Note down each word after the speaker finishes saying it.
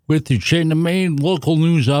With your Chain to Main local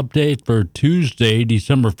news update for Tuesday,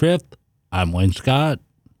 December 5th, I'm Wayne Scott.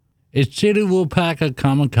 A City of Waupaca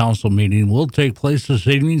Common Council meeting will take place this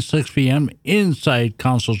evening, 6 p.m. inside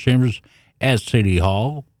council chambers at City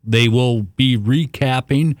Hall. They will be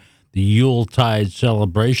recapping the Yuletide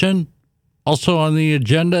celebration. Also on the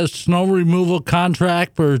agenda, snow removal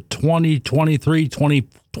contract for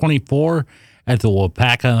 2023-2024 at the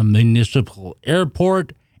Waupaca Municipal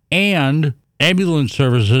Airport, and ambulance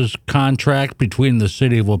services contract between the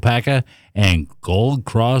City of Waupaca and Gold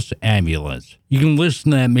Cross Ambulance. You can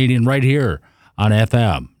listen to that meeting right here on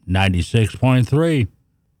FM 96.3.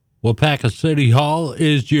 Waupaca City Hall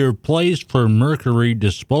is your place for mercury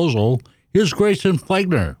disposal. Here's Grayson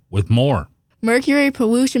Flegner with more. Mercury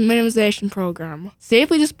Pollution Minimization Program.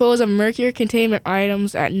 Safely dispose of mercury containment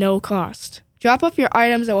items at no cost. Drop off your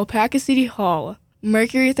items at Waupaca City Hall.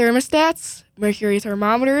 Mercury thermostats, mercury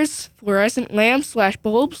thermometers, fluorescent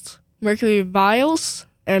lamps/bulbs, mercury vials,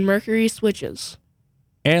 and mercury switches.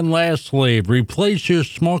 And lastly, replace your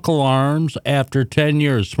smoke alarms after 10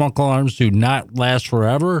 years. Smoke alarms do not last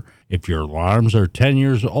forever. If your alarms are 10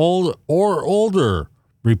 years old or older,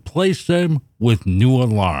 replace them with new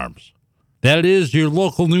alarms. That is your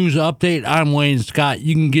local news update. I'm Wayne Scott.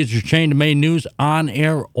 You can get your Chain to Main news on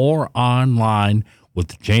air or online with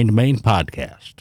the Chain to Main podcast.